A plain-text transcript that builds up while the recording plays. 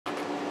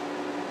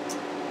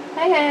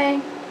Hey, hey.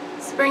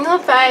 Spring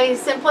LaFay,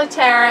 Simply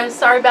Tarot.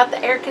 Sorry about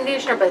the air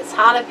conditioner, but it's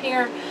hot up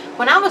here.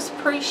 When I was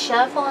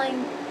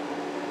pre-shuffling,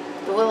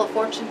 the Wheel of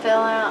Fortune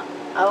fell out.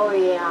 Oh,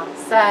 yeah.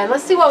 So,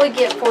 let's see what we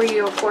get for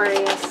you,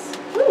 Aquarius.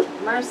 Woo,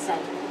 mercy.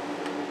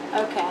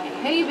 Okay,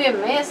 who you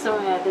been messing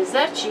with? Is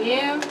that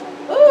you?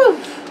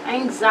 Oof,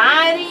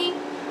 anxiety.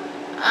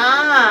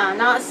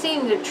 Not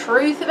seeing the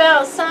truth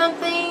about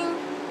something.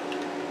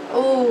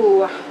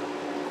 Ooh,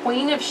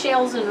 Queen of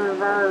Shells in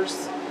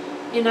reverse.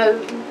 You know,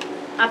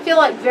 I feel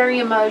like very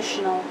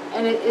emotional,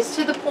 and it's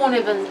to the point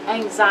of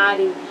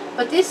anxiety.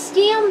 But this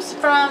stems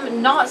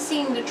from not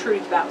seeing the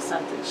truth about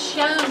something.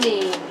 Show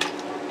me.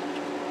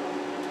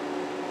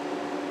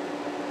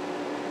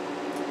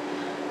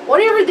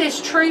 Whatever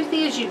this truth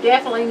is, you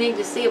definitely need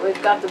to see it. We've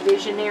got the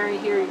visionary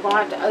here. You're going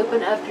to have to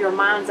open up your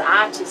mind's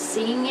eye to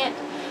seeing it.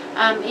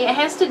 It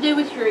has to do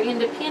with your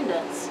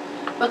independence.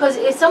 Because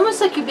it's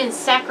almost like you've been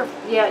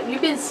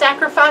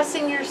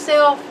sacrificing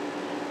yourself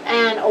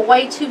and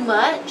way too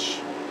much.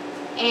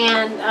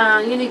 And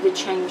you need to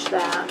change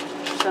that.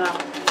 So,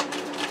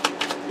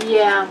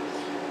 yeah.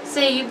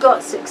 See, you've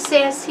got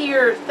success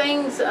here.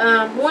 Things,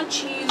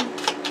 once you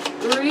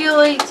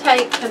really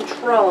take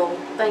control,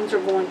 things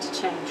are going to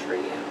change for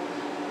you.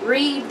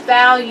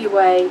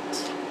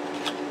 Reevaluate.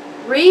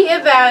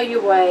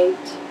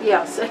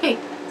 Yeah, see,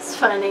 it's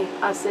funny.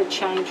 I said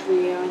change for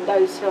you, and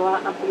those fill out,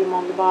 and I put them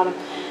on the bottom.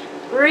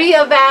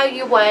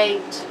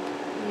 Reevaluate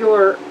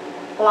your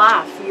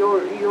life,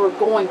 you're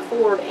going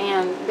forward,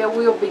 and there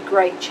will be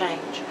great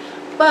change.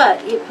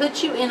 But it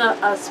puts you in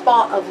a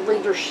spot of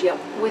leadership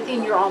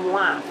within your own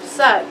life.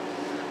 So,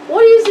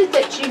 what is it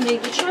that you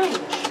need to change?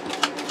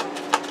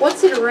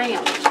 What's it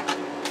around?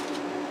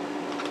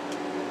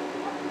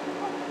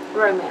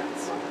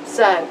 Romance.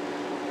 So,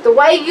 the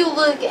way you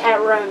look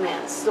at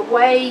romance, the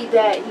way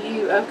that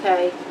you,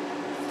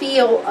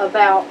 feel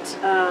about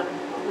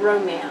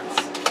romance.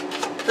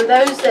 For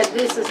those that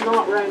this is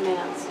not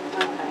romance,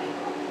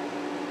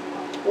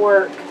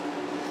 work.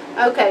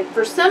 Okay,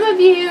 for some of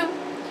you,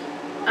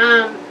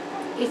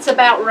 it's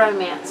about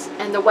romance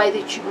and the way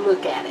that you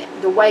look at it,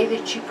 the way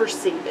that you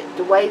perceive it,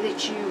 the way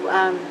that you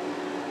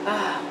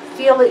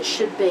feel it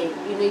should be.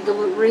 You need to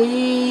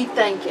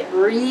rethink it,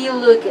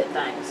 re-look at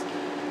things.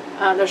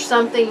 There's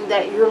something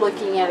that you're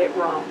looking at it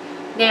wrong.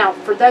 Now,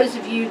 for those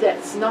of you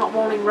that's not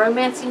wanting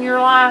romance in your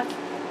life,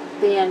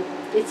 then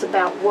it's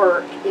about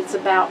work. It's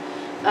about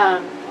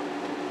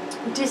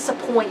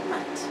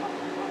disappointment.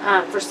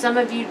 For some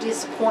of you,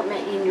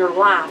 disappointment in your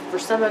life. For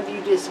some of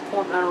you,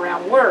 disappointment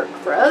around work.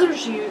 For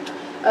others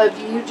of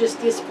you,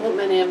 just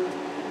disappointment in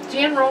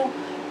general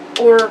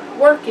or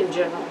work in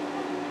general.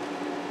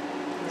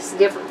 It's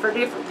different for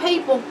different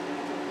people.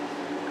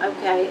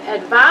 Okay,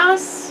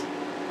 advice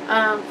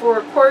for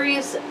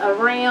Aquarius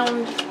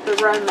around the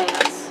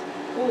romance.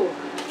 Ooh,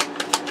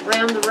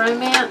 around the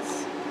romance.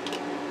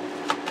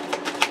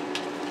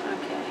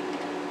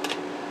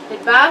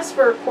 Advice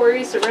for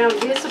Aquarius around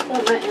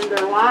disappointment in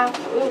their life.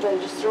 Oh, they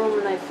just threw them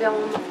and they fell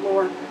on the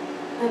floor.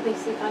 Let me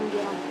see if I can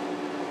get them.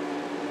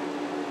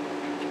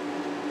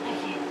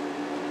 Okay.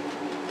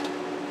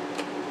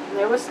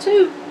 There was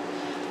two.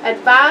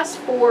 Advice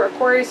for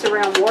Aquarius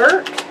around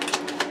work.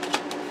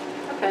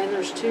 Okay, and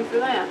there's two for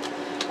that.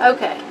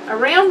 Okay,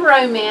 around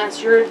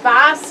romance, your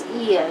advice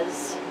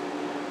is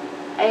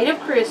Eight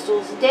of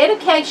Crystals,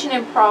 dedication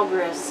and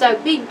progress. So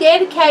be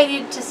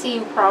dedicated to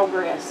seeing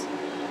progress.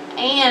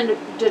 And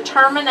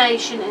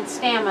determination and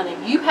stamina.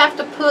 You have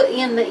to put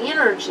in the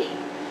energy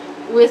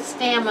with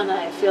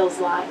stamina, it feels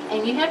like.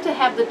 And you have to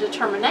have the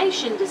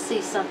determination to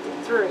see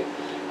something through.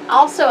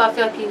 Also, I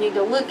feel like you need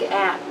to look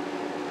at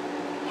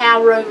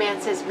how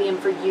romance has been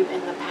for you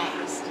in the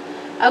past.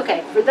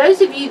 Okay, for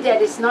those of you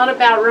that it's not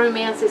about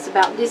romance, it's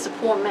about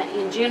disappointment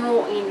in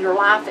general in your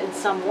life in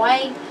some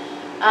way.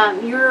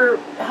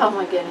 Oh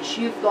my goodness,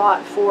 you've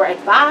got for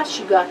advice,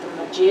 you've got the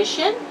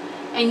Magician,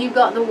 and you've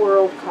got the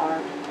World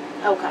card.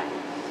 Okay,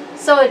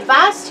 so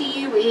advice to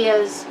you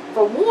is,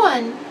 for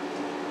one,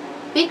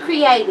 be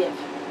creative,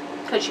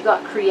 because you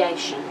got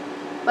creation.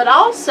 But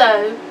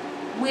also,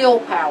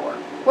 willpower.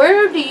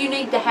 Where do you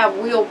need to have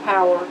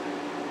willpower?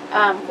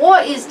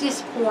 What is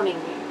disappointing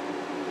you?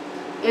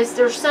 Is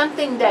there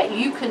something that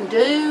you can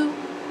do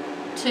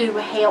to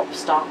help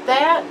stop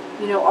that?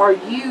 You know, are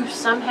you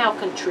somehow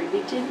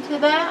contributing to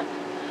that?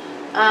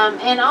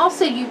 And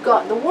also, you've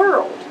got the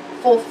World,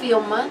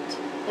 fulfillment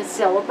and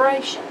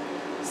celebration.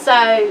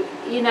 So,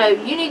 you know,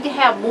 you need to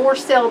have more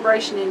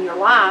celebration in your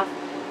life,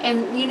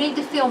 and you need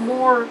to feel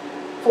more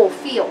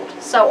fulfilled.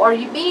 So, are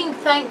you being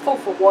thankful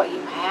for what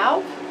you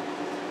have?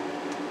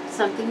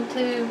 Something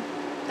to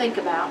think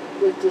about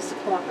with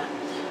disappointment.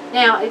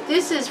 Now, if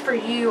this is for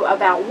you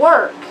about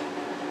work,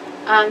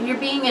 you're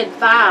being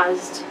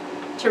advised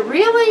to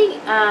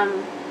really,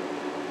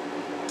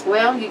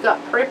 well, you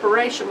got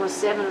preparation with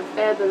Seven of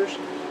Feathers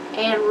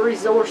and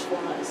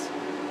resourcefulness.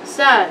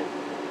 So,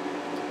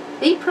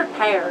 be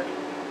prepared.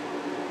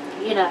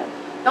 You know,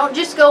 don't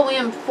just go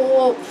in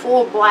full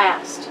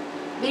blast.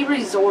 Be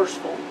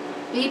resourceful.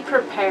 Be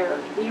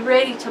prepared. Be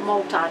ready to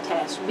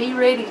multitask. Be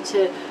ready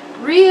to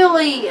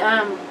really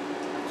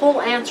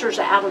pull answers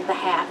out of the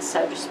hat,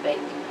 so to speak.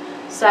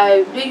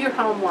 So do your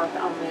homework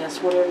on this,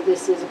 whatever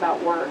this is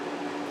about work.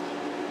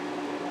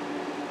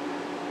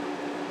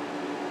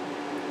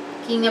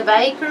 King of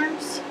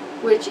Acorns,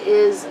 which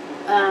is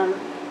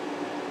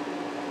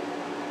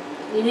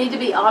you need to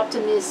be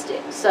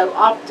optimistic. So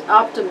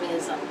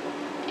optimism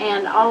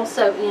and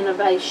also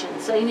innovation.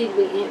 So you need to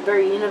be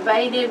very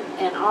innovative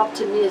and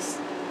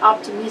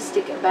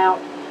optimistic about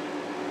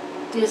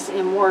this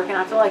in work. And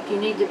I feel like you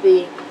need to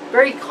be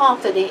very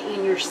confident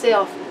in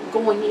yourself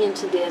going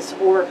into this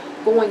or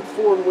going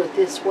forward with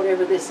this,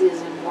 whatever this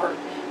is in work.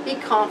 Be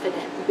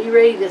confident. Be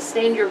ready to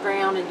stand your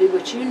ground and do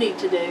what you need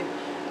to do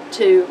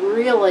to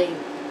really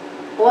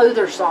blow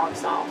their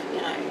socks off,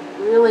 you know.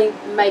 Really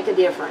make a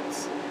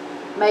difference.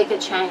 Make a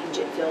change,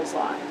 it feels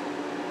like.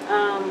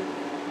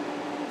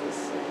 Let's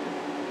see.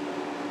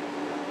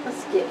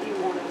 Let's get you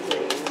one of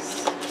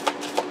these.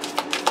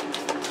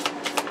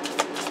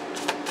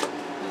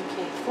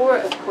 Okay, for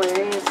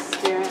Aquarius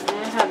Spirit,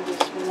 now I have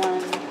this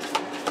one.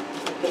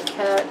 Okay,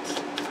 cut.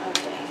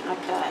 Okay, I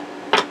cut.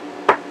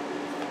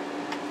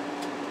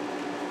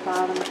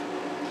 Bottom.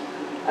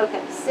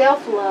 Okay,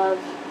 self-love.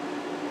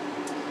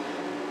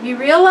 You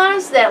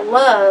realize that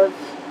love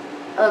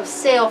of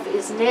self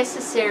is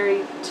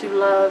necessary to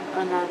love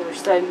another.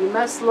 So you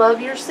must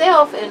love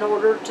yourself in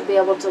order to be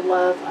able to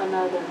love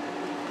another.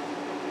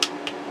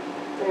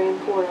 Very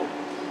important.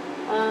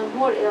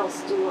 What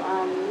else do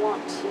I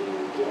want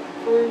to get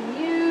for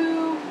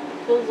you?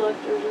 It feels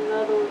like there's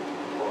another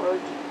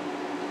card.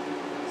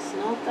 It's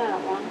not that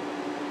one.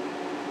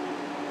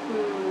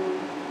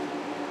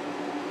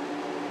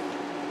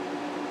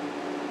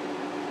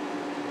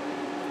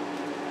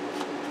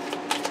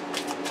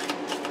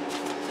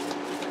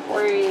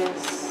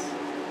 Aquarius.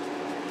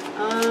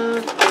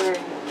 Aquarius.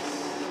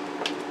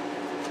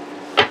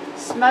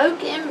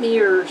 Smoke and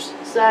mirrors.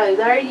 So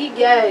there you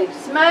go.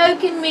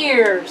 Smoke and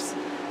mirrors.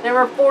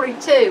 Number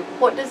 42.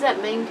 What does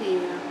that mean to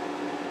you?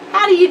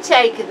 How do you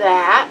take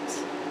that?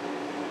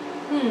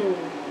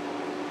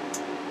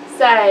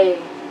 Say,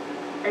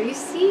 are you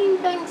seeing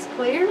things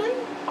clearly?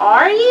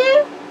 Are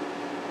you?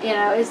 You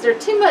know, is there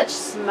too much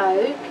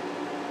smoke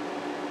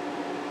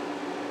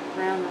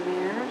around the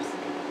mirrors?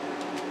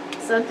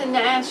 Something to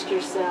ask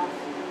yourself.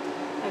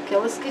 Okay,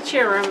 let's get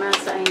you a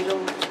romance angel.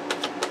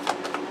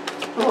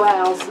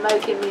 Wow,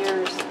 smoke and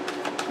mirrors.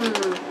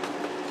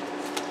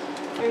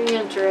 Very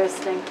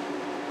interesting.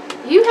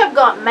 You have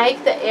got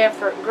make the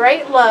effort.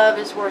 Great love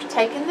is worth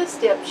taking the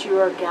steps you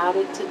are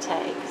guided to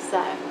take.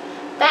 So,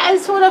 that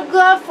is what I've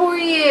got for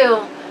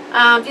you.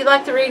 If you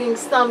like the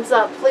readings, thumbs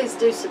up. Please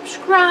do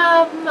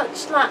subscribe.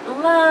 Much light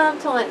and love.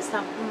 Till next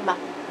time. Bye.